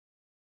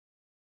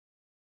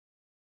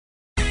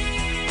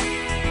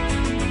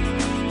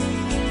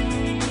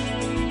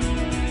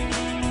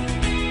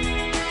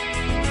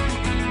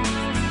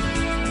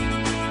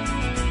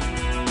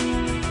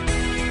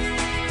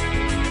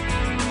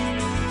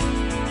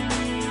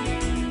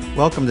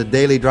Welcome to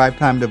Daily Drive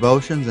Time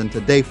Devotions, and to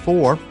day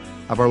 4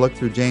 of our look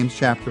through James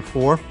chapter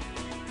 4.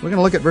 We're going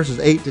to look at verses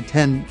 8 to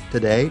 10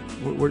 today.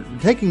 We're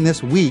taking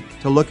this week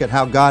to look at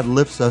how God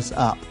lifts us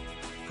up.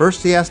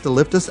 First, He has to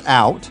lift us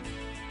out,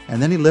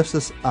 and then He lifts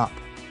us up.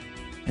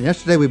 And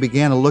yesterday we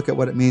began to look at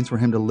what it means for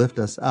Him to lift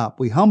us up.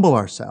 We humble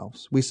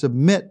ourselves. We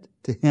submit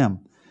to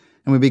Him.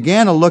 And we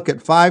began to look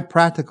at 5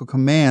 practical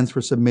commands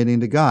for submitting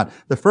to God.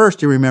 The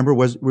first, you remember,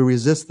 was we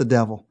resist the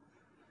devil.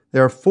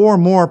 There are 4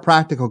 more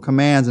practical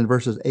commands in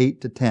verses 8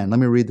 to 10. Let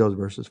me read those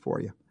verses for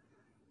you.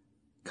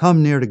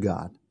 Come near to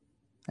God,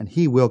 and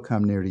He will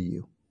come near to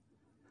you.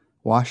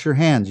 Wash your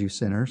hands, you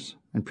sinners,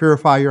 and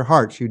purify your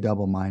hearts, you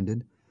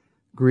double-minded.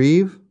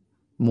 Grieve,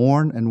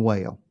 mourn, and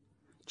wail.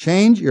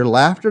 Change your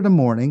laughter to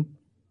mourning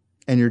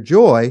and your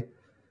joy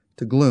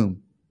to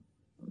gloom.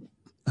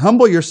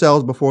 Humble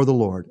yourselves before the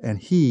Lord, and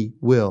He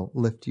will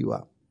lift you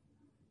up.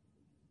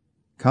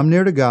 Come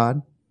near to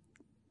God,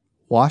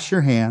 wash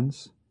your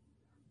hands,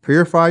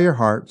 purify your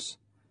hearts,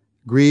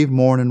 grieve,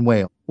 mourn, and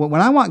wail.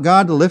 When I want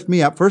God to lift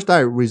me up, first I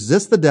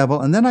resist the devil,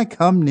 and then I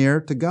come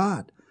near to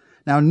God.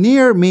 Now,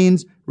 near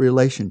means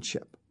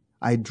relationship.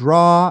 I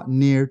draw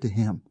near to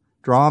Him.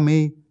 Draw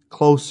me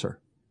closer.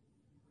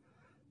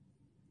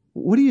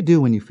 What do you do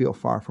when you feel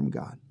far from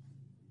God?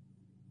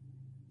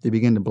 Do you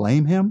begin to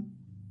blame Him?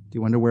 Do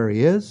you wonder where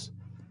He is?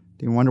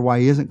 Do you wonder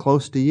why He isn't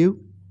close to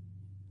you?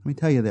 Let me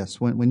tell you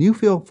this. When you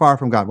feel far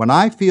from God, when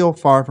I feel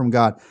far from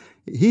God,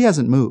 He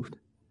hasn't moved.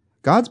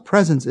 God's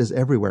presence is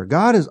everywhere.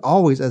 God is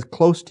always as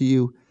close to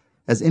you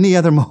as any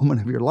other moment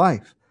of your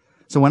life.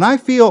 So when I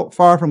feel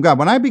far from God,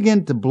 when I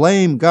begin to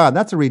blame God,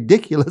 that's a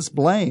ridiculous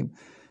blame,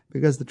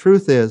 because the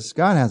truth is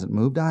God hasn't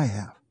moved, I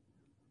have.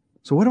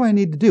 So what do I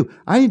need to do?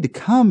 I need to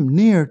come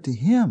near to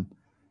Him.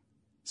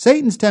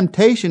 Satan's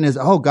temptation is,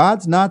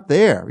 God's not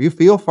there. You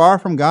feel far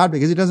from God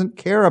because He doesn't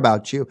care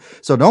about you.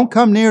 So don't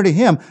come near to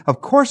Him.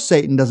 Of course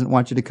Satan doesn't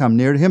want you to come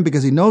near to Him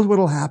because he knows what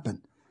will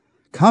happen.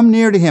 Come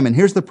near to Him, and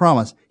here's the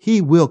promise.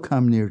 He will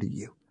come near to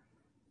you.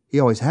 He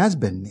always has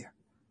been near.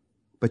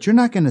 But you're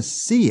not going to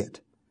see it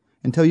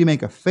until you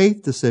make a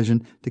faith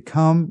decision to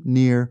come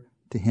near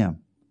to Him.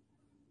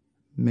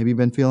 Maybe you've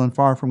been feeling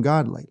far from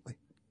God lately.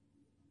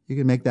 You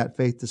can make that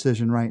faith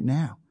decision right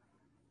now.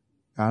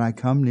 God, I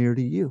come near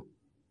to You.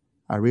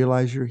 I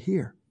realize You're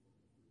here.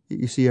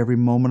 You see every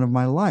moment of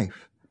my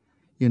life.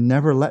 You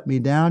never let me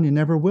down. You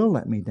never will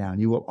let me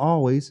down. You will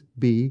always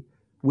be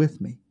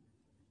with me.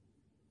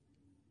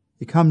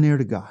 You come near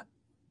to God.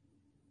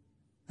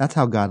 That's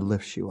how God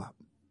lifts you up.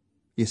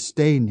 You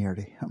stay near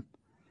to Him,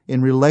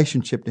 in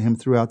relationship to Him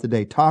throughout the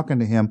day, talking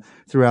to Him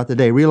throughout the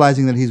day,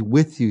 realizing that He's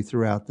with you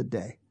throughout the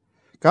day.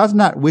 God's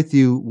not with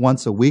you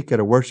once a week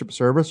at a worship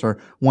service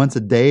or once a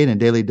day in a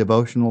daily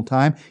devotional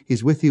time.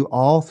 He's with you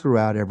all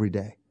throughout every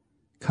day.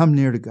 Come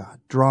near to God.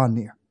 Draw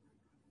near.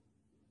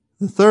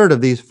 The third of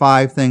these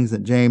 5 things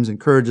that James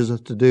encourages us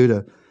to do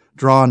to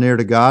draw near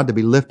to God, to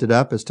be lifted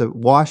up, is to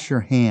wash your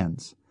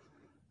hands.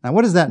 Now,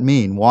 what does that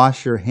mean?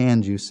 Wash your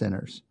hands, you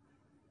sinners.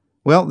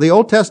 Well, the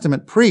Old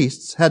Testament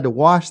priests had to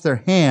wash their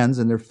hands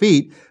and their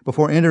feet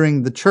before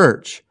entering the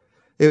church.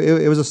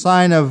 It was a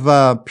sign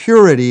of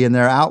purity in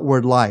their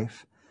outward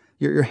life.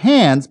 Your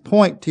hands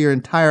point to your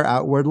entire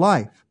outward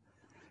life.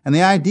 And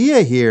the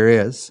idea here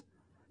is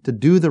to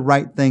do the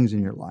right things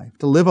in your life,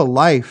 to live a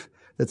life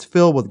that's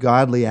filled with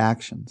godly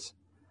actions.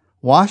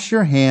 Wash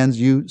your hands,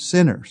 you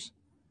sinners.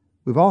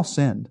 We've all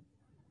sinned.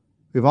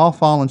 We've all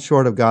fallen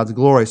short of God's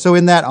glory. So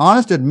in that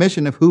honest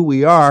admission of who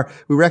we are,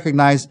 we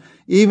recognize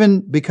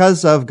even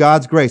because of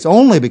God's grace,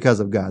 only because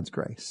of God's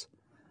grace,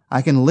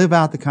 I can live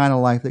out the kind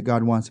of life that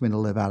God wants me to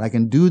live out. I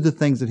can do the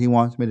things that He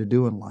wants me to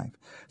do in life.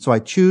 So I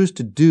choose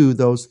to do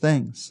those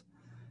things.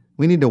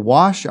 We need to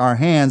wash our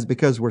hands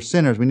because we're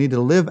sinners. We need to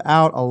live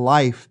out a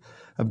life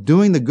of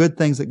doing the good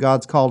things that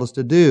God's called us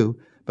to do.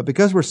 But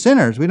because we're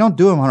sinners, we don't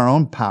do them on our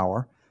own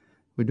power.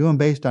 We do them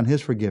based on His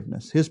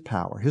forgiveness, His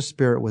power, His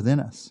Spirit within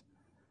us.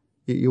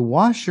 You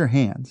wash your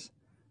hands.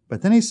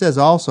 But then he says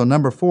also,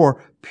 number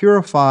 4,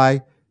 purify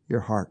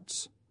your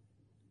hearts.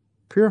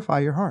 Purify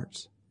your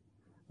hearts.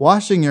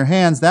 Washing your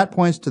hands, that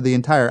points to the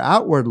entire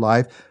outward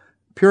life.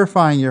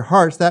 Purifying your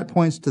hearts, that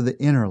points to the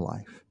inner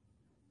life.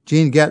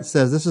 Gene Getz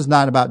says this is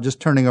not about just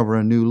turning over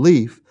a new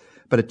leaf,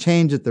 but a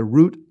change at the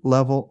root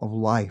level of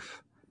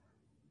life.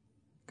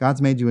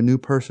 God's made you a new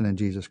person in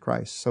Jesus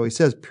Christ. So he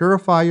says,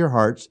 purify your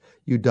hearts,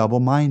 you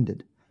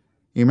double-minded.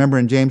 You remember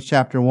in James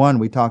chapter 1,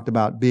 we talked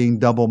about being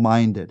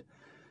double-minded.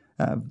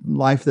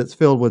 Life that's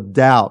filled with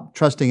doubt,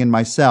 trusting in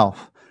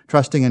myself,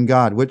 trusting in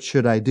God. Which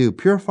should I do?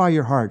 Purify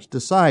your hearts.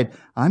 Decide,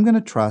 I'm going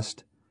to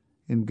trust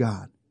in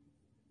God.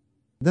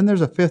 Then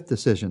there's a 5th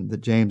decision that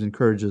James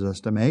encourages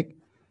us to make.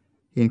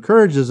 He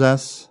encourages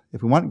us,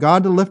 if we want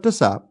God to lift us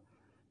up,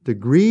 to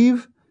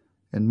grieve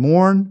and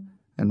mourn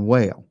and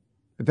wail.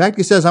 In fact,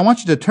 he says, I want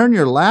you to turn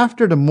your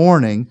laughter to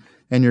mourning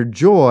and your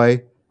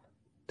joy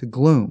to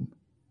gloom.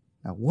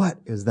 Now, what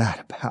is that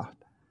about?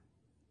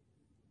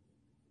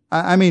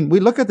 I mean, we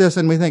look at this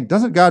and we think,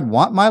 doesn't God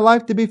want my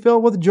life to be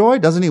filled with joy?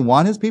 Doesn't He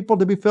want His people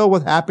to be filled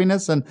with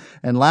happiness and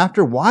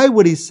laughter? Why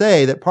would He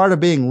say that part of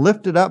being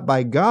lifted up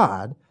by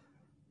God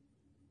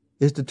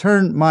is to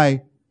turn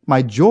my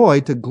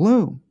joy to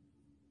gloom?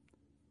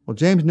 Well,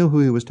 James knew who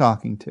he was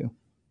talking to.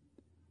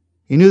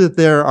 He knew that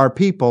there are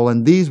people,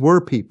 and these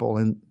were people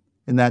in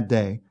that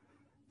day,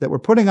 that were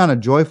putting on a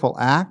joyful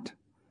act,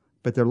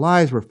 but their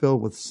lives were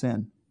filled with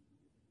sin.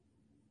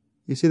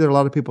 You see, there are a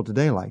lot of people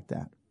today like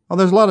that. Well,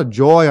 there's a lot of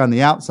joy on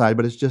the outside,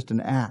 but it's just an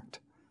act.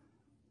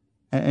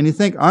 And you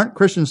think, aren't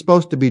Christians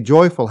supposed to be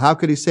joyful? How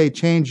could he say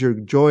change your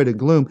joy to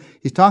gloom?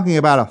 He's talking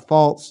about a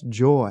false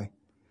joy.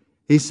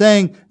 He's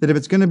saying that if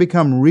it's going to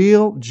become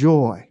real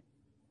joy,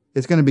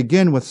 it's going to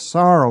begin with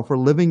sorrow for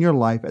living your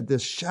life at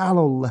this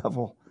shallow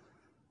level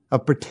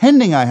of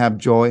pretending I have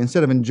joy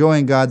instead of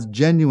enjoying God's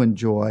genuine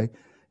joy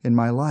in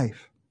my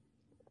life.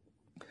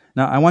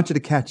 Now, I want you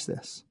to catch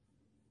this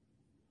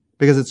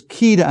because it's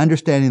key to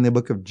understanding the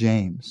book of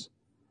James.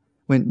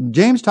 When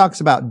James talks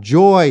about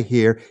joy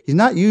here, he's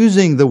not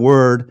using the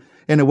word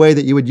in a way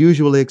that you would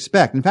usually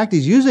expect. In fact,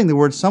 he's using the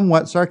word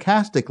somewhat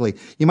sarcastically.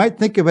 You might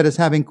think of it as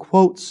having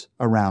quotes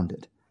around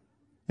it.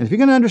 And if you're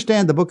going to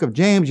understand the book of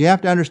James, you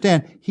have to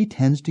understand he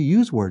tends to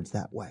use words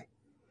that way.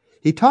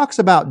 He talks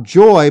about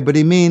joy, but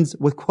he means,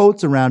 with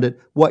quotes around it,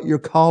 what you're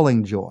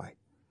calling joy.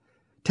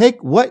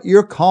 Take what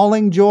you're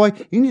calling joy,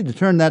 you need to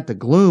turn that to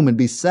gloom and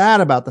be sad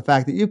about the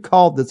fact that you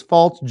called this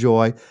false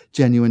joy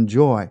genuine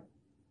joy.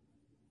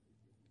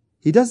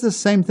 He does the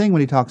same thing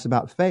when he talks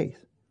about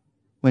faith.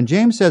 When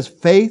James says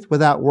faith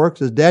without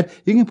works is dead,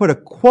 you can put a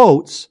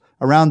quotes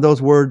around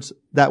those words,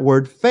 that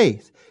word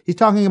faith. He's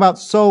talking about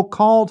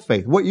so-called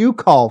faith, what you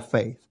call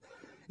faith.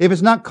 If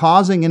it's not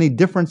causing any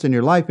difference in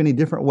your life, any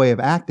different way of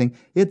acting,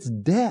 it's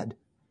dead.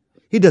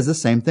 He does the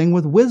same thing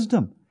with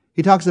wisdom.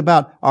 He talks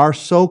about our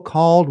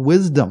so-called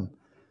wisdom,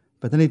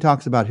 but then he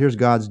talks about here's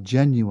God's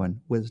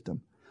genuine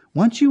wisdom.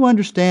 Once you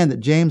understand that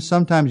James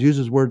sometimes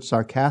uses words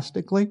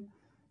sarcastically,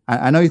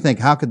 I know you think,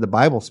 how could the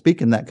Bible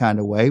speak in that kind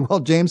of way? Well,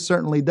 James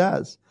certainly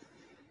does.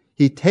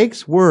 He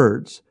takes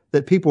words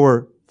that people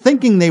were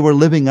thinking they were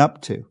living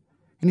up to,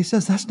 and he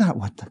says that's not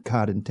what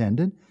God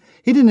intended.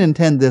 He didn't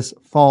intend this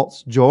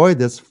false joy,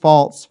 this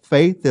false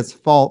faith, this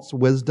false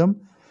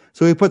wisdom.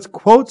 So he puts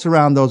quotes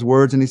around those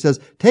words and he says,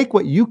 take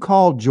what you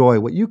call joy,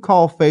 what you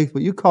call faith,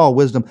 what you call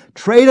wisdom,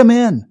 trade them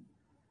in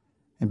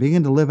and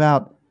begin to live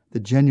out the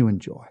genuine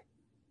joy,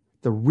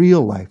 the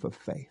real life of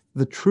faith,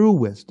 the true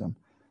wisdom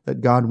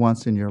that God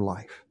wants in your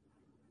life.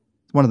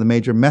 It's one of the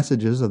major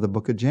messages of the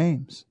book of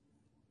James.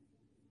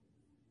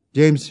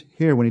 James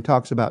here, when he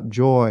talks about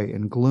joy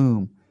and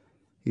gloom,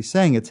 he's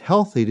saying it's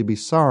healthy to be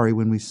sorry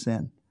when we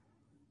sin.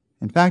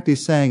 In fact,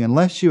 he's saying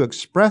unless you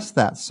express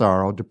that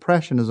sorrow,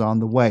 depression is on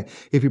the way.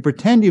 If you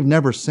pretend you've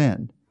never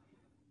sinned,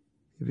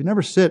 if you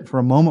never sit for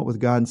a moment with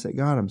God and say,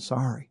 God, I'm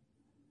sorry.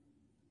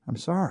 I'm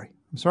sorry.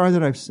 I'm sorry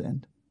that I've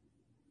sinned.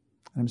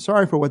 I'm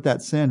sorry for what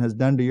that sin has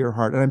done to your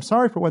heart. And I'm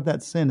sorry for what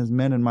that sin has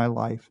meant in my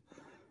life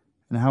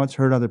and how it's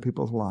hurt other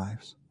people's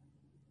lives.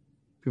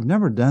 If you've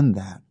never done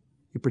that,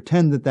 you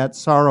pretend that that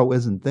sorrow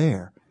isn't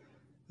there,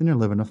 then you're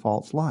living a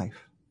false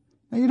life.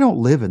 Now, you don't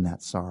live in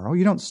that sorrow.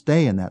 You don't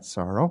stay in that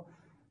sorrow.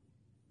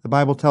 The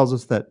Bible tells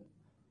us that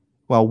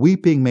while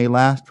weeping may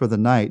last for the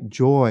night,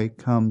 joy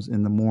comes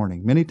in the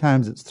morning. Many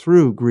times it's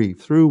through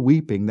grief, through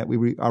weeping, that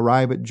we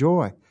arrive at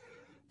joy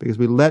because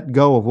we let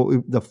go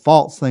of the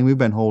false thing we've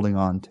been holding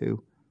on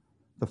to,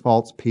 the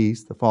false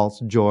peace, the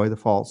false joy, the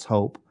false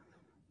hope.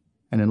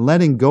 And in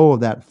letting go of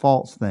that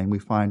false thing, we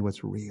find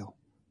what's real,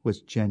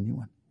 what's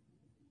genuine.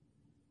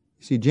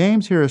 You see,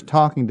 James here is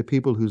talking to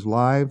people whose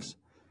lives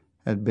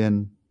had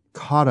been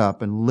caught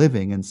up in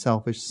living in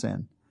selfish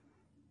sin.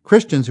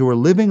 Christians who were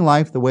living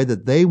life the way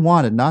that they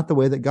wanted, not the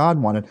way that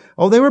God wanted.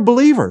 Oh, they were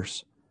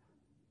believers,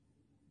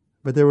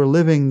 but they were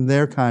living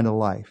their kind of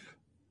life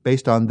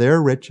based on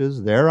their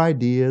riches, their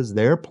ideas,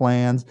 their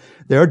plans,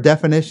 their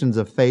definitions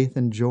of faith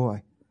and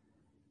joy.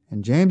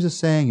 And James is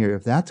saying here,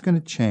 if that's going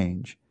to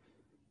change,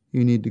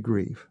 you need to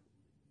grieve.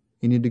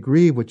 You need to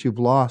grieve what you've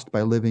lost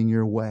by living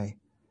your way.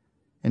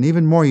 And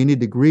even more, you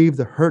need to grieve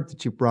the hurt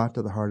that you've brought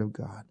to the heart of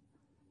God.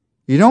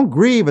 You don't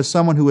grieve as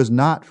someone who is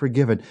not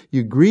forgiven.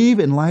 You grieve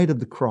in light of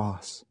the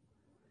cross.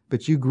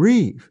 But you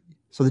grieve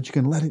so that you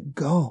can let it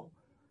go.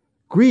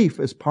 Grief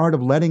is part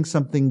of letting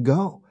something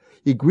go.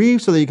 You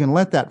grieve so that you can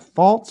let that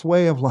false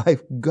way of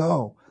life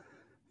go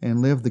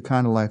and live the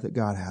kind of life that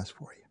God has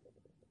for you.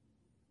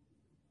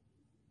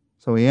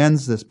 So he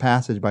ends this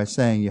passage by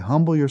saying, you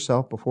humble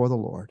yourself before the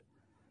Lord,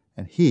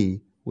 and He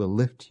will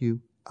lift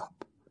you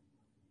up.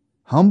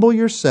 Humble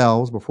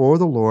yourselves before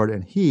the Lord,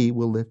 and He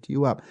will lift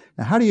you up.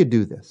 Now, how do you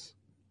do this?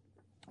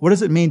 What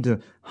does it mean to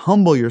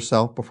humble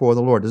yourself before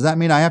the Lord? Does that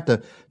mean I have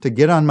to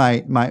get on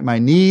my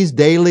knees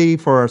daily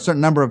for a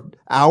certain number of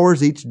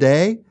hours each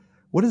day?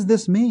 What does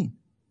this mean?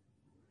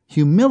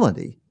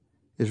 Humility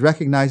is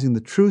recognizing the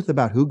truth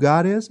about who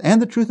God is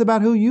and the truth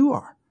about who you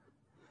are.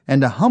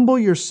 And to humble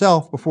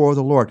yourself before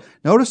the Lord.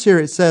 Notice here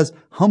it says,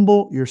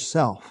 humble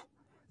yourself.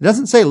 It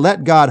doesn't say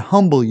let God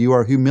humble you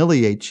or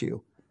humiliate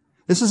you.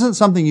 It This isn't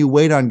something you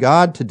wait on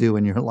God to do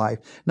in your life.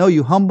 No,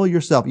 you humble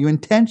yourself. You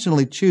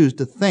intentionally choose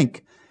to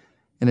think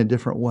in a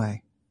different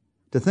way,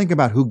 to think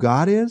about who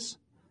God is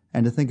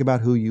and to think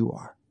about who you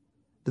are,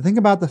 to think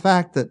about the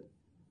fact that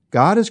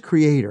God is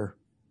creator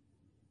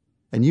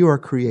and you are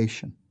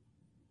creation,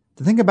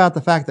 to think about the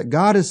fact that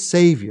God is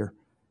Savior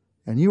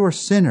and you are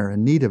sinner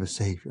in need of a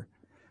Savior,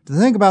 to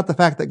think about the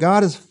fact that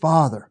God is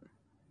Father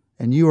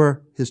and you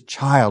are His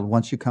child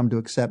once you come to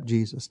accept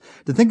Jesus,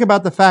 to think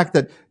about the fact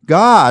that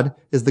God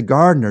is the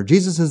gardener,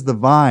 Jesus is the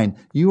vine,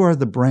 you are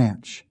the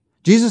branch,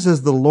 Jesus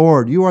is the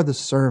Lord, you are the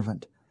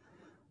servant.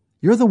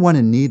 You're the one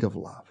in need of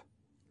love.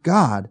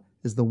 God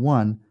is the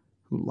one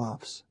who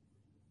loves.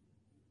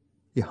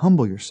 You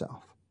humble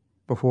yourself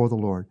before the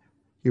Lord.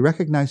 You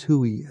recognize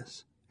who He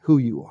is, who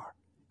you are,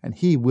 and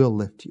He will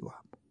lift you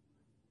up.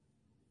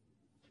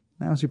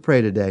 Now, as we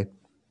pray today,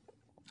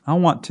 I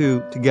want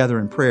to, together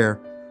in prayer,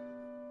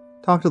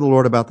 talk to the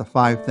Lord about the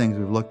 5 things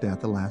we've looked at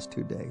the last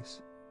 2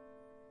 days.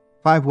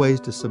 5 ways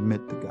to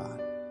submit to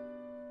God.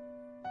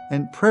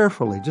 And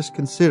prayerfully, just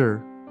consider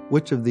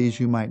which of these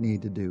you might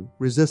need to do.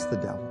 Resist the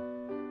devil.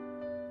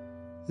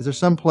 Is there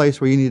some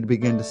place where you need to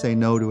begin to say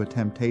no to a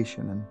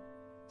temptation and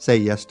say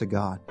yes to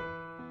God?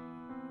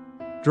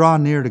 Draw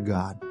near to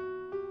God.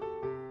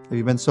 Have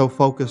you been so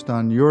focused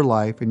on your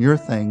life and your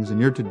things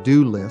and your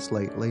to-do list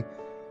lately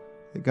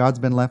that God's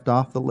been left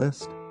off the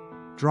list?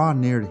 Draw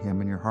near to Him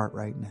in your heart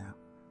right now.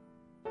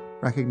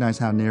 Recognize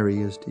how near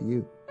He is to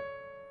you.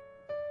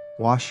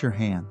 Wash your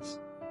hands.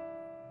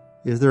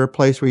 Is there a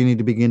place where you need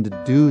to begin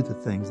to do the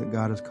things that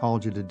God has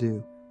called you to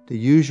do? To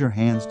use your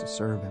hands to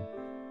serve Him?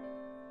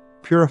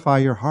 Purify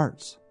your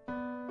hearts.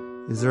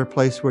 Is there a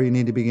place where you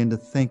need to begin to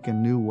think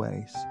in new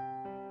ways,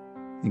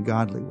 in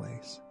godly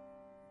ways?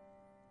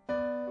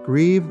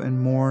 Grieve and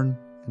mourn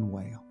and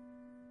wail.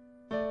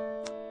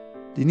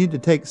 Do you need to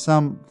take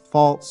some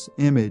false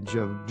image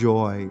of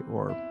joy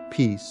or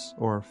peace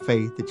or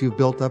faith that you've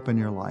built up in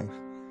your life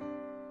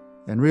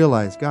and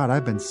realize, God,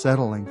 I've been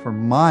settling for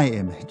my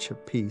image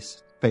of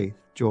peace, faith,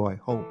 joy,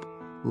 hope,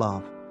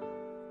 love,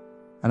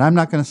 and I'm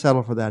not going to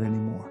settle for that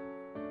anymore.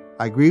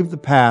 I grieve the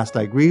past.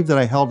 I grieve that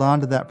I held on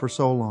to that for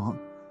so long.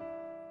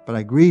 But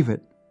I grieve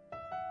it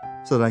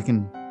so that I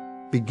can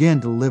begin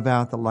to live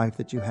out the life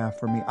that you have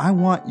for me. I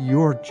want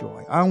your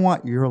joy. I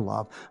want your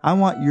love. I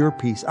want your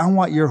peace. I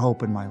want your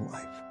hope in my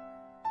life.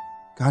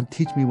 God,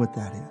 teach me what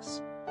that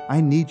is. I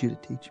need you to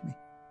teach me.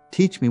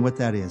 Teach me what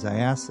that is. I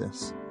ask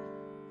this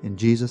in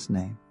Jesus'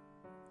 name.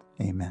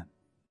 Amen.